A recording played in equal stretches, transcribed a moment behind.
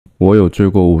我有追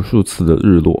过无数次的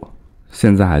日落，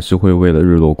现在还是会为了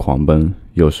日落狂奔，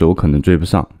有时候可能追不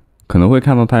上，可能会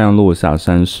看到太阳落下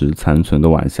山时残存的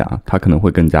晚霞，它可能会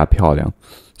更加漂亮。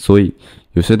所以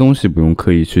有些东西不用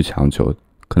刻意去强求，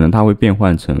可能它会变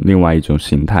换成另外一种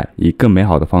形态，以更美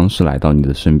好的方式来到你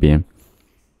的身边。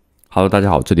Hello， 大家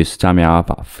好，这里是加密阿尔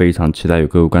法，非常期待有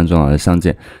各位观众来相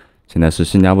见。现在是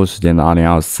新加坡时间的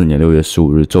2024年6月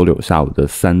15日周六下午的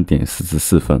3点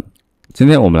44分。今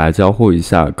天我们来交互一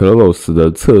下 Cronos 的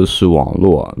测试网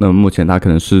络。那么目前它可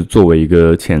能是作为一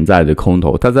个潜在的空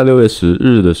投，它在6月10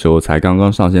日的时候才刚刚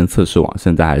上线测试网，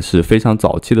现在还是非常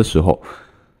早期的时候。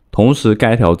同时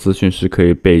该条资讯是可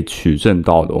以被取证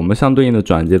到的，我们相对应的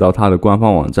转接到它的官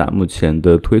方网站。目前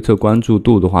的推特关注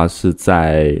度的话是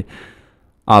在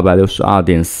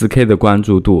 262.4K 的关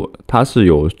注度，它是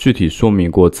有具体说明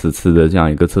过此次的这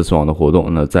样一个测试网的活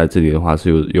动，那在这里的话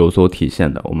是有所体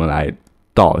现的。我们来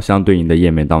到相对应的页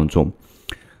面当中，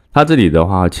它这里的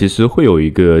话其实会有一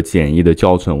个简易的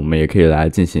教程，我们也可以来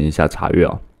进行一下查阅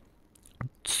啊。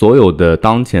所有的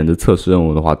当前的测试任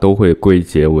务的话都会归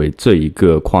结为这一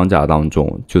个框架当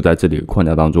中，就在这里框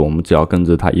架当中，我们只要跟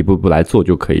着它一步步来做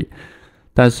就可以。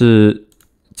但是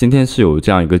今天是有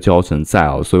这样一个教程在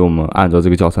啊，所以我们按照这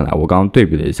个教程来，我刚刚对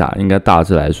比了一下，应该大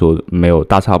致来说没有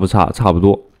大差不差，差不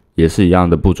多也是一样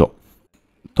的步骤。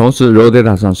同时 raw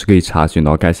data 上是可以查询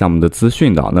到该项目的资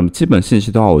讯的。那么基本信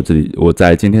息的话，我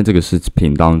在今天这个视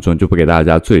频当中就不给大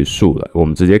家赘述了，我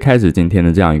们直接开始今天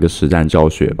的这样一个实战教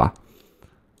学吧。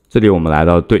这里我们来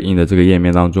到对应的这个页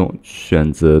面当中，选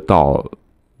择到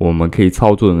我们可以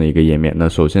操作的那一个页面。那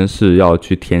首先是要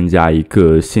去添加一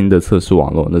个新的测试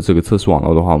网络，那这个测试网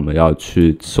络的话，我们要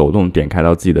去手动点开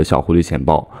到自己的小狐狸钱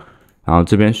包，然后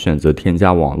这边选择添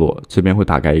加网络，这边会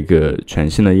打开一个全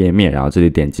新的页面，然后这里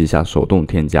点击一下手动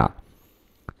添加。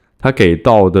它给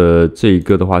到的这一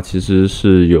个的话，其实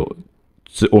是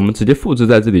我们直接复制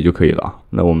在这里就可以了。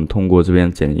那我们通过这边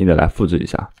简易的来复制一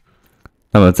下。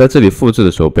那么在这里复制的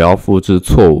时候不要复制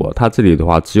错误，它这里的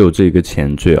话只有这个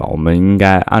前缀啊，我们应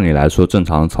该按理来说正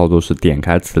常的操作是点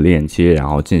开此链接，然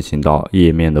后进行到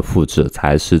页面的复制，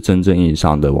才是真正意义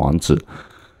上的网址。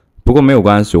不过没有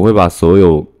关系，我会把所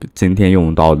有今天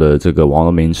用到的这个网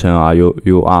络名称啊、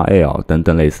URL 等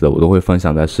等类似的，我都会分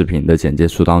享在视频的简介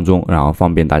书当中，然后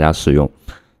方便大家使用。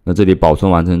那这里保存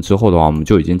完成之后的话，我们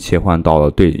就已经切换到了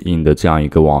对应的这样一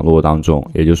个网络当中，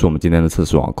也就是我们今天的测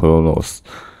试网 Cronos。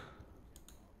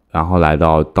然后来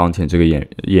到当前这个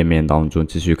页面当中，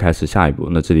继续开始下一步。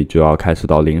那这里就要开始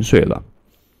到领水了。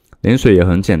领水也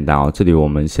很简单啊，这里我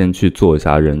们先去做一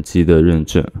下人机的认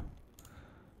证，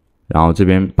然后这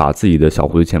边把自己的小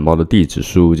狐狸钱包的地址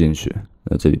输入进去，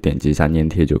那这里点击一下粘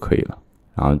贴就可以了，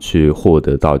然后去获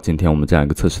得到今天我们这样一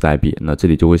个测试代币。那这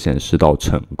里就会显示到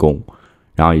成功，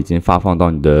然后已经发放到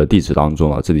你的地址当中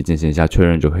了，这里进行一下确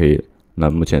认就可以。那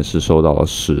目前是收到了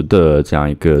10的这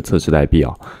样一个测试代币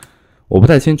啊。我不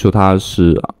太清楚它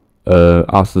是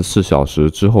24小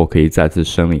时之后可以再次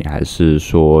申领，还是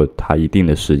说它一定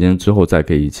的时间之后再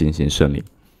可以进行申领。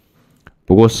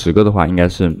不过10个的话应该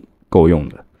是够用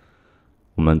的。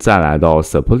我们再来到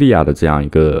Supplia 的这样一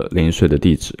个领水的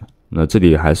地址，那这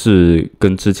里还是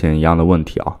跟之前一样的问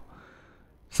题啊。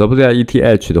Supplia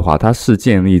ETH 的话，它是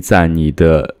建立在你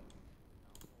的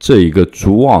这一个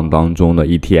主网当中的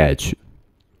ETH。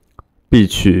必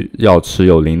须要持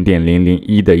有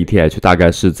 0.001 的 ETH， 大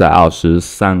概是在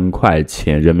23块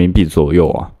钱人民币左右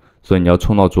啊，所以你要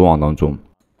冲到主网当中。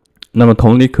那么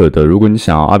同理可得，如果你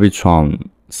想要 Arbitrum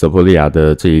Supplia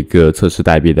的这一个测试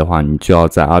代币的话，你就要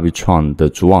在 Arbitrum 的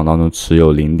主网当中持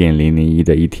有 0.001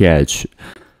 的 ETH。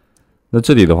那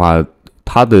这里的话，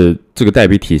它的这个代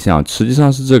币体现啊，实际上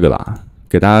是这个啦，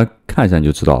给大家看一下你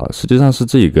就知道了，实际上是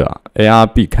这个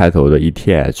ARB 开头的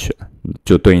ETH。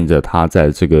就对应着它在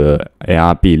这个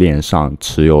ARB 链上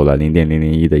持有了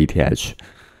 0.001 的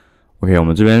ETH。OK， 我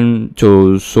们这边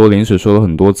就说领水说了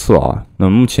很多次了啊。那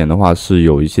目前的话是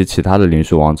有一些其他的领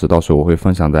水网址，到时候我会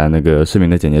分享在那个视频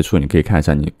的简介处，你可以看一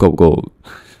下你够不够，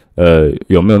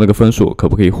有没有那个分数，可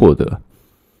不可以获得。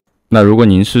那如果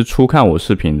您是初看我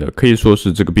视频的，可以说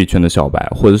是这个币圈的小白，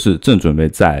或者是正准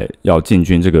备要进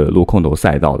军这个陆空投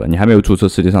赛道的，你还没有注册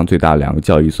世界上最大的2个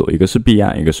交易所，一个是币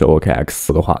安，一个是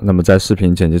OKX 的话，那么在视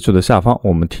频简介处的下方，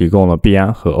我们提供了币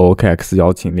安和 OKX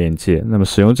邀请链接。那么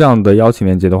使用这样的邀请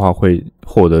链接的话，会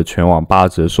获得全网8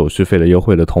折手续费的优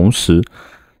惠的同时，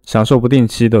享受不定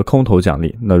期的空投奖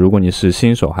励。那如果你是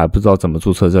新手还不知道怎么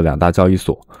注册这2大交易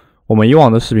所，我们以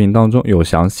往的视频当中有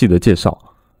详细的介绍。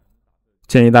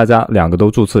建议大家2个都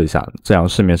注册一下，这样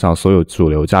市面上所有主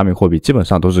流加密货币基本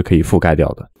上都是可以覆盖掉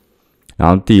的。然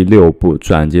后第6步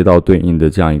转接到对应的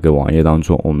这样一个网页当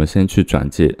中，我们先去转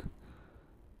接，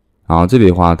然后这里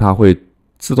的话它会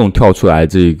自动跳出来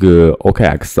这个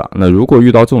OKX 啊。那如果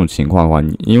遇到这种情况的话，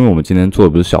因为我们今天做的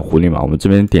不是小狐狸嘛，我们这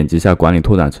边点击一下管理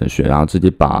拓展程序，然后直接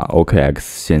把 OKX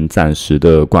先暂时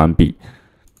的关闭，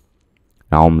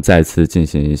然后我们再次进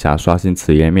行一下刷新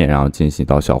此页面，然后进行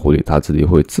到小狐狸，它这里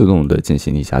会自动的进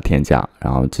行一下添加，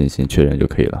然后进行确认就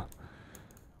可以了。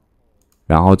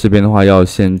然后这边的话要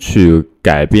先去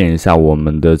改变一下我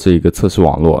们的这个测试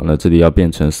网络，那这里要变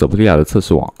成 Sepolia 的测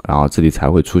试网，然后这里才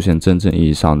会出现真正意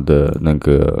义上的那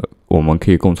个我们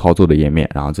可以共操作的页面，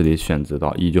然后这里选择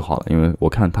到1就好了，因为我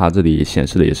看它这里显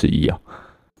示的也是1啊。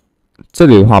这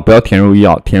里的话不要填入1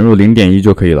啊，填入 0.1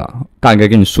 就可以了。大概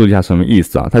给你梳理一下什么意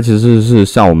思啊？它其实是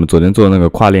像我们昨天做的那个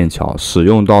跨链桥，使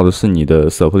用到的是你的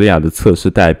Sepolia 的测试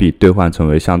代币兑换成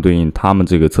为相对应他们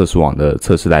这个测试网的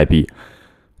测试代币。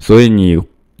所以你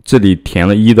这里填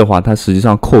了1的话，它实际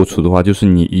上扣除的话就是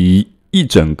你一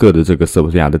整个的这个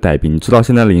Sepolia 的代币。你知道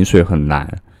现在零水很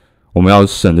难，我们要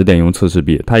省着点用测试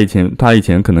币。它以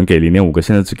前可能给 0.5 个，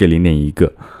现在只给 0.1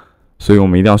 个，所以我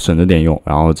们一定要省着点用。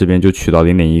然后这边就取到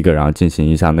 0.1 个，然后进行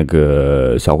一下那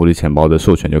个小狐狸钱包的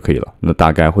授权就可以了。那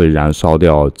大概会燃烧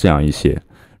掉这样一些。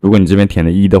如果你这边填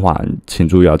了1的话，请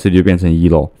注意啊，这里就变成1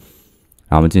咯，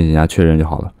然后我们进行一下确认就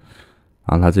好了。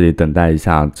然后它这里等待一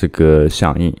下这个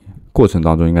响应，过程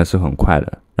当中应该是很快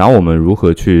的。然后我们如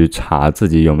何去查自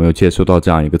己有没有接收到这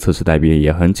样一个测试代币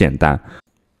也很简单。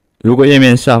如果页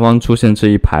面下方出现这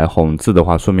一排红字的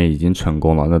话，说明已经成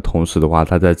功了。那同时的话，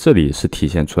它在这里是体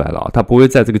现出来了，它不会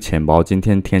在这个钱包今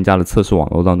天添加的测试网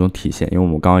络当中体现，因为我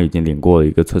们刚刚已经领过了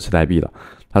一个测试代币了，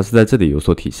它是在这里有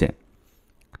所体现。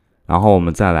然后我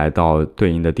们再来到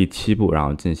对应的第7步，然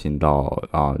后进行到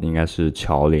应该是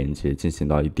桥连接，进行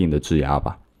到一定的质押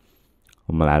吧。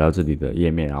我们来到这里的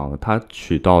页面，然后它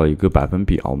取到了一个百分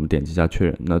比啊，我们点击一下确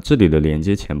认。那这里的连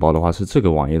接钱包的话是这个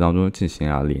网页当中进行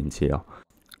连接啊。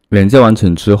连接完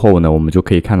成之后呢，我们就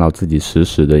可以看到自己实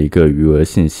时的一个余额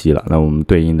信息了。那我们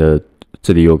对应的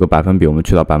这里有个百分比，我们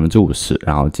取到 50%，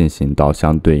 然后进行到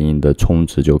相对应的充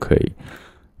值就可以。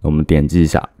我们点击一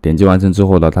下，点击完成之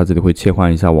后呢，它这里会切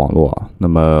换一下网络啊。那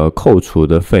么扣除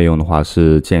的费用的话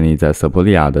是建立在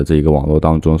Sepolia 的这个网络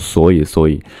当中，所以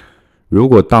如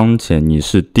果当前你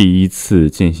是第一次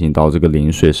进行到这个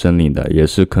零水申领的，也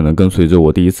是可能跟随着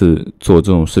我第一次做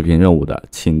这种视频任务的，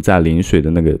请在零水的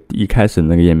那个一开始的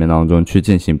那个页面当中去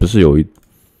进行，不是有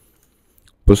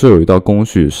一道工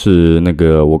序是那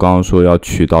个我刚刚说要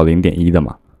取到 0.1 的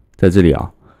嘛，在这里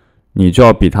啊，你就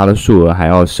要比它的数额还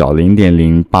要小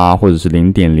 0.08 或者是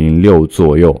 0.06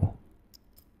 左右，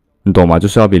你懂吗？就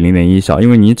是要比 0.1 小，因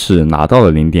为你只拿到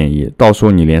了 0.1， 到时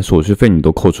候你连手续费你都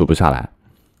扣除不下来，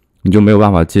你就没有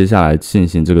办法接下来进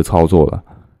行这个操作了，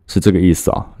是这个意思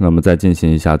啊。那么再进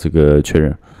行一下这个确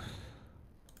认，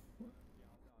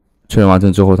确认完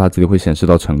成之后，它这里会显示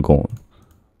到成功。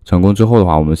成功之后的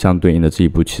话，我们相对应的这一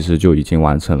步其实就已经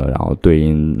完成了，然后对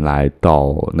应来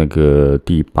到那个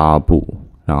第8步，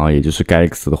然后也就是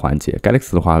Galxe 的环节。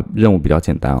Galxe 的话任务比较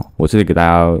简单哦，我这里给大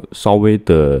家稍微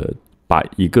的把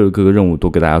各个任务都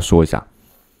给大家说一下。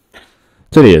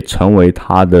这里也成为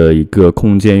它的一个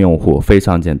空间用户，非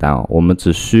常简单哦。我们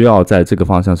只需要在这个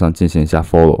方向上进行一下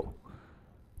follow，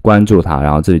 关注它，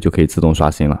然后这里就可以自动刷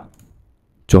新了，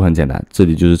就很简单。这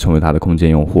里就是成为它的空间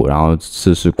用户，然后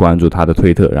这是关注它的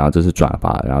推特，然后这是转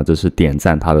发，然后这是点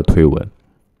赞它的推文，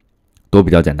都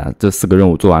比较简单。这4个任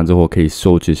务做完之后，可以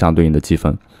收取相对应的积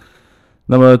分。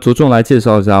那么着重来介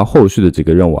绍一下后续的几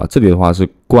个任务啊。这里的话是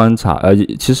观察，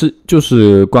其实就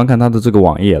是观看它的这个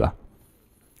网页了。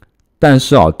但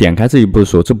是点开这一步的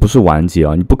时候，这不是完结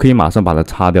啊，你不可以马上把它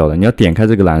擦掉的，你要点开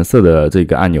这个蓝色的这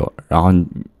个按钮，然后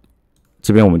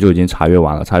这边我们就已经查阅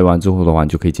完了，查阅完之后的话，你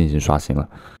就可以进行刷新了。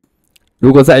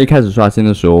如果在一开始刷新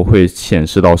的时候会显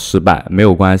示到失败，没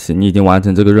有关系，你已经完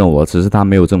成这个任务了，只是它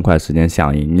没有这么快时间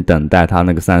响应，你等待它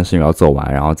那个30秒走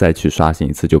完，然后再去刷新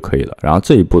一次就可以了。然后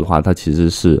这一步的话，它其实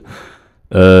是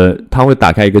它会打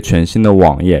开一个全新的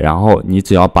网页，然后你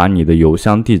只要把你的邮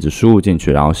箱地址输入进去，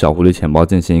然后小狐狸钱包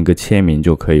进行一个签名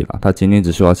就可以了。它仅仅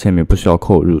只需要签名，不需要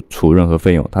扣除任何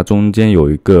费用。它中间有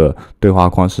一个对话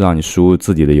框是让你输入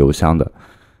自己的邮箱的，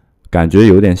感觉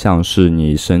有点像是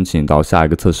你申请到下一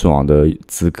个测试网的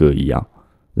资格一样，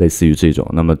类似于这种。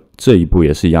那么这一步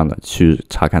也是一样的，去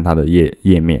查看它的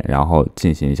页面，然后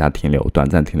进行一下停留，短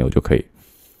暂停留就可以。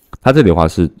它这里的话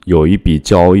是有一笔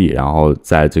交易，然后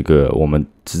在这个我们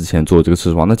之前做这个测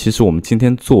试网，那其实我们今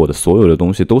天做的所有的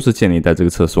东西都是建立在这个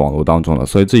测试网络当中的，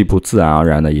所以这一步自然而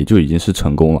然的也就已经是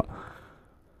成功了。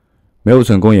没有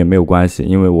成功也没有关系，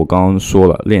因为我刚刚说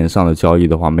了，链上的交易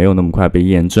的话没有那么快被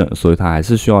验证，所以它还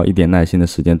是需要一点耐心的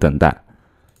时间等待。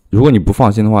如果你不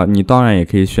放心的话，你当然也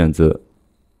可以选择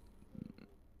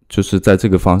就是在这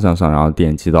个方向上，然后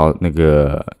点击到那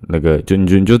个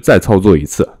你就再操作一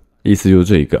次，意思就是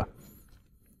这一个。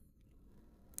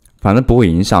反正不会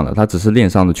影响的，它只是链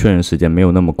上的确认时间没有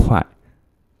那么快。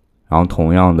然后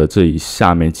同样的，这里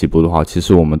下面几步的话，其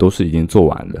实我们都是已经做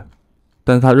完的，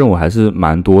但是它任务还是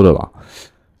蛮多的了。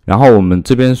然后我们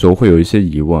这边的时候会有一些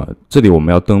疑问，这里我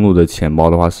们要登录的钱包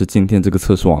的话是今天这个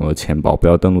测试网络钱包，不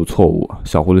要登录错误，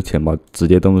小胡的钱包直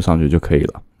接登录上去就可以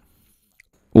了。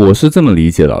我是这么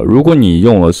理解的，如果你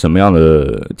用了什么样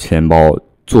的钱包，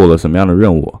做了什么样的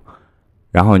任务，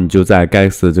然后你就在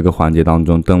Galxe 的这个环节当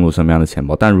中登录什么样的钱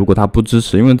包，但如果它不支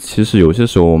持，因为其实有些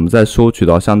时候我们在收取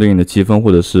到相对应的积分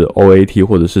或者是 OAT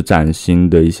或者是崭新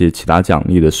的一些其他奖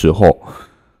励的时候，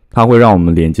它会让我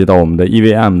们连接到我们的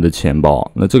EVM 的钱包，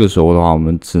那这个时候的话我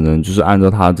们只能就是按照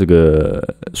它这个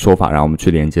说法，让我们去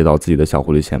连接到自己的小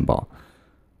狐狸钱包。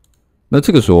那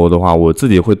这个时候的话我自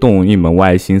己会动一门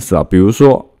歪心思啊，比如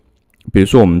说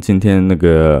我们今天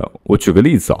我举个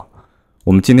例子啊，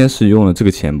我们今天是用了这个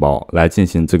钱包来进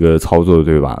行这个操作的，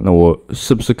对吧？那我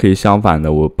是不是可以相反的，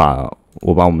我把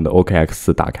我们的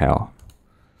OKX 打开啊，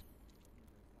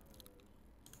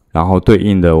然后对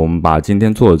应的我们把今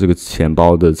天做的这个钱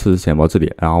包的测试钱包这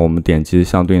里，然后我们点击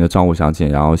相对应的账户详情，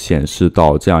然后显示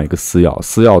到这样一个私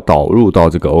钥导入到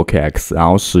这个 OKX， 然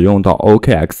后使用到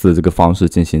OKX 的这个方式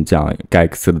进行这样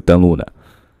Galxe 的登录的。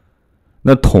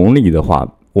那同理的话，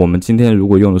我们今天如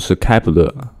果用的是开普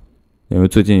勒，因为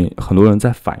最近很多人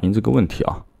在反映这个问题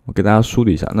啊，我给大家梳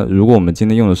理一下。那如果我们今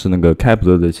天用的是那个开普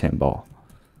勒的钱包，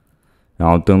然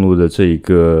后登录的这一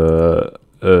个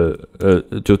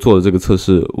就做的这个测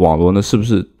试网络，那是不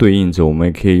是对应着我们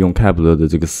也可以用开普勒的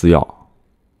这个私钥？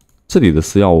这里的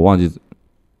私钥我忘记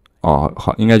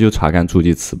好，应该就查看助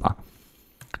记词吧。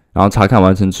然后查看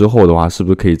完成之后的话，是不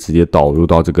是可以直接导入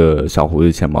到这个小狐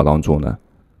狸钱包当中呢？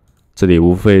这里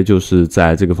无非就是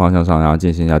在这个方向上，然后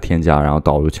进行一下添加，然后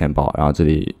导入钱包，然后这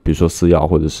里比如说私钥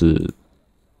或者是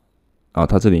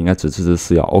它这里应该只支持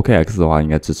私钥 ，OKX 的话应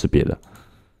该支持别的。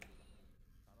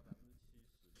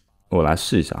我来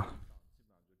试一下。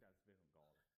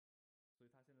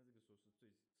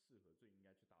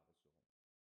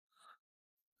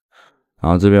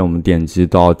然后这边我们点击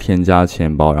到添加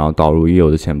钱包，然后导入已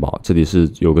有的钱包，这里是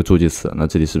有个助记词，那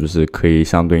这里是不是可以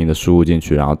相对应的输入进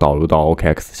去，然后导入到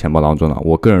OKX 钱包当中呢？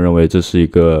我个人认为这是一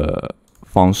个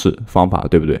方法，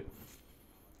对不对？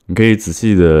你可以仔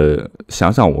细的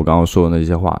想想我刚刚说的那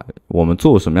些话，我们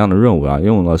做什么样的任务啊，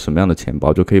用了什么样的钱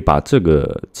包，就可以把这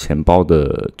个钱包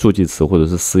的助记词或者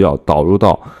是私钥导入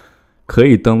到可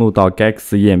以登录到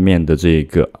Galxe 页面的这一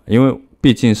个，因为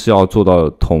毕竟是要做到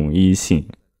统一性。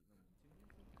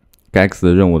Galxe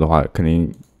的任务的话，肯定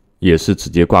也是直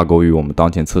接挂钩于我们当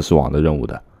前测试网的任务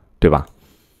的，对吧？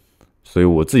所以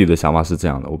我自己的想法是这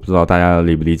样的，我不知道大家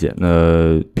理不理解。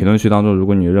那评论区当中，如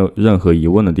果你有任何疑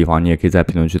问的地方，你也可以在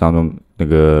评论区当中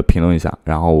评论一下，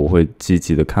然后我会积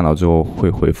极的看到之后会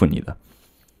回复你的。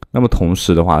那么同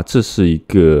时的话，这是一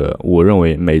个我认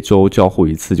为每周交互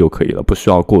一次就可以了，不需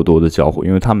要过多的交互，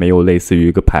因为它没有类似于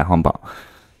一个排行榜。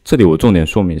这里我重点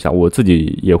说明一下，我自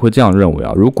己也会这样认为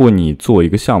啊。如果你做一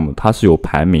个项目，它是有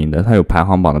排名的，它有排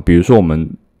行榜的，比如说我们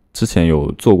之前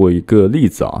有做过一个例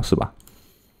子啊，是吧？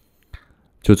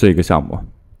就这一个项目，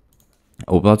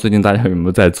我不知道最近大家有没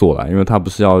有在做了，因为它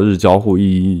不是要日交互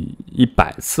100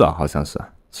次啊，好像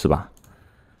是吧？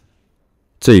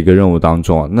这一个任务当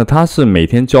中，那它是每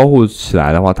天交互起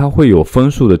来的话，它会有分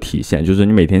数的体现，就是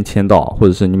你每天签到，或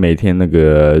者是你每天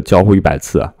交互100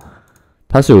次啊。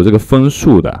它是有这个分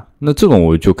数的，那这种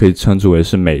我就可以称之为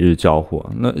是每日交互。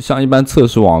那像一般测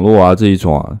试网络啊这一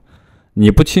种啊，你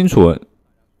不清楚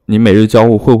你每日交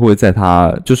互会不会在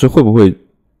它就是会不会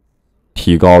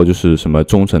提高就是什么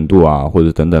忠诚度啊或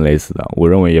者等等类似的，我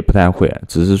认为也不太会，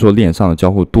只是说链上的交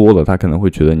互多了，他可能会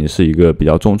觉得你是一个比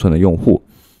较忠诚的用户，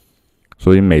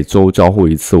所以每周交互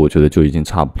一次，我觉得就已经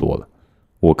差不多了。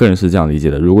我个人是这样理解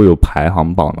的。如果有排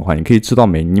行榜的话，你可以知道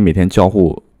你每天交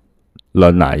互了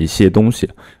哪一些东西，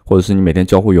或者是你每天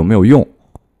交互有没有用，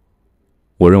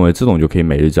我认为这种就可以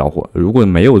每日交互。如果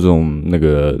没有这种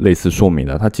类似说明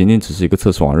的，它仅仅只是一个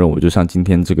测试网任务，就像今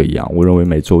天这个一样，我认为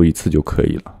每周一次就可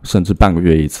以了，甚至半个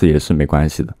月一次也是没关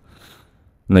系的。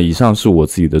那以上是我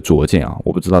自己的拙见啊，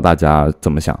我不知道大家怎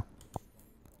么想。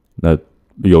那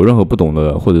有任何不懂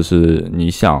的，或者是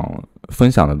你想分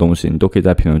享的东西，你都可以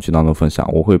在评论区当中分享，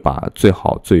我会把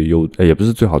也不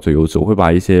是最好最优质，我会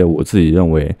把一些我自己认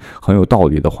为很有道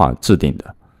理的话置顶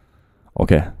的。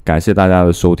OK， 感谢大家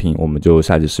的收听，我们就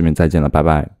下期视频再见了，拜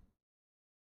拜。